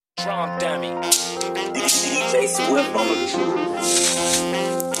Drum dummy. DJ Swift on the truth.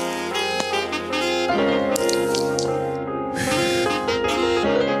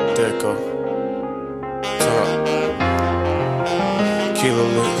 There it go. Kilo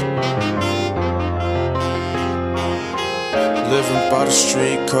lit. Living by the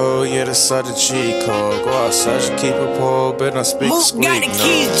street code, yeah, that's how the G code. Go outside, you keep it poor, better not speak squeak, no.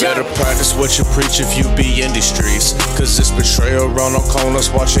 Better practice what you preach if you be in these streets. Cause this betrayal around on corners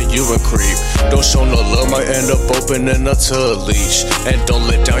watching you and creep. Don't show no love, might end up opening up to a leash. And don't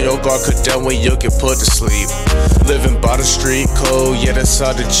let down your guard, cause that when you get put to sleep. Living by the street code, yeah, that's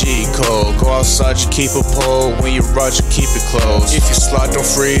how the G code. Go outside, you keep it poor, when you ride, you keep it close. If you slide, don't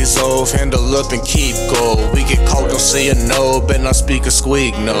freeze off, handle up and keep go. We get caught, don't say a no, better not speak a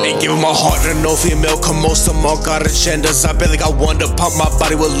squeak, no. Ain't giving my heart to no female, come most of them all got agendas. I barely got one to pump my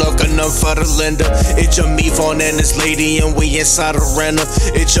body with love, got none for the lender. It's your me, Vaughn and this lady, and we inside a renter.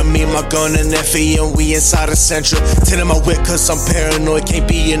 It's your me, my gun and Effie, and we inside a central. Tinting my whip cause I'm paranoid, can't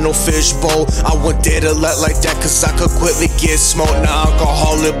be in no fishbowl. I wouldn't dare to let like that cause I could quickly get smoked. Now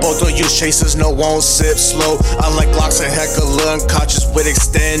alcoholic, both don't use chasers, no won't sip slow. I like Glocks and heckler, unconscious with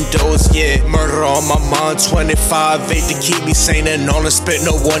extendos, yeah. Murder on my mind, 25-8 to keep me sane and on the spit,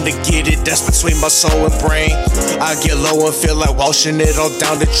 no one to get it. That's between my soul and brain. I get low and feel like washing it all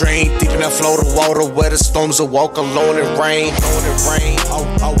down the drain. Deep in that flow of water where the storms will walk alone in rain.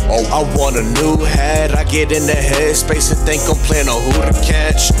 I want a new hat. I get in the headspace and think I'm playing on who to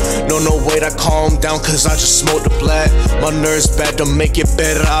catch. No wait, I calm down cause I just smoked the black. My nerves bad, to make it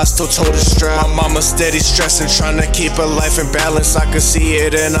better, I still told the strap. My mama steady stressing, trying to keep her life in balance. I can see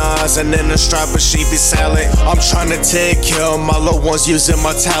it in her eyes and in the stride, but she be silent. I'm trying to take care of my loved ones using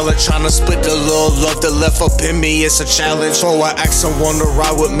my talent. Trying to split the little love that left up in me, it's a challenge. So I asked someone to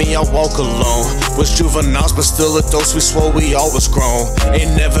ride with me, I walk alone. Was juveniles, but still adults, we swore we all was grown.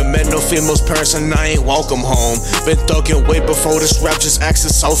 Ain't never met no female's parents and I ain't welcome home. Been thugging way before this rap, just ask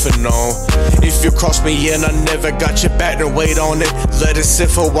itself and known. If you cross me and I never got your back, then wait on it. Let it sit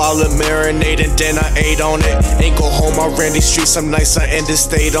for a while and marinate and then I ate on it. Ain't go home, I ran these streets, some nights I ended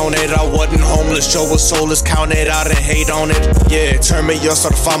stayed on it. I wasn't homeless, Joe was soulless, counted out and hate on it. Yeah, turn me up,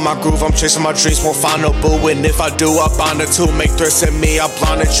 start to find my groove, I'm chasing my dreams, won't find no boo. And if I do, I bind it too. Make threats at me, I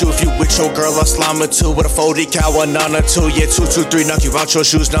blind at you. If you with your girl, I slime it too. With a 40 cal, a 9 or 2, yeah, 2, 2, 3, knock you out your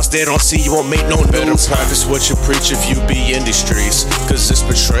shoes. Now stay, don't see, you won't make no news. Better practice what you preach if you be in these streets. Cause this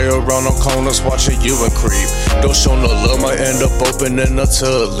betrayal around on corners watching you and creep. Don't show no love, might end up opening up to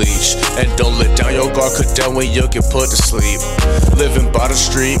a leash. And don't let down your guard, cause that when you get put to sleep. Living by the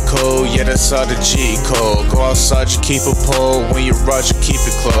street code, yeah, that's how the G code. Go outside, you keep it pole, when you ride, you keep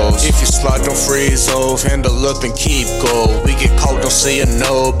it close. If you slide, don't freeze off, handle up and keep go. We get caught, don't say a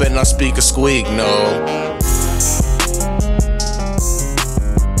no, better not speak a squeak, no.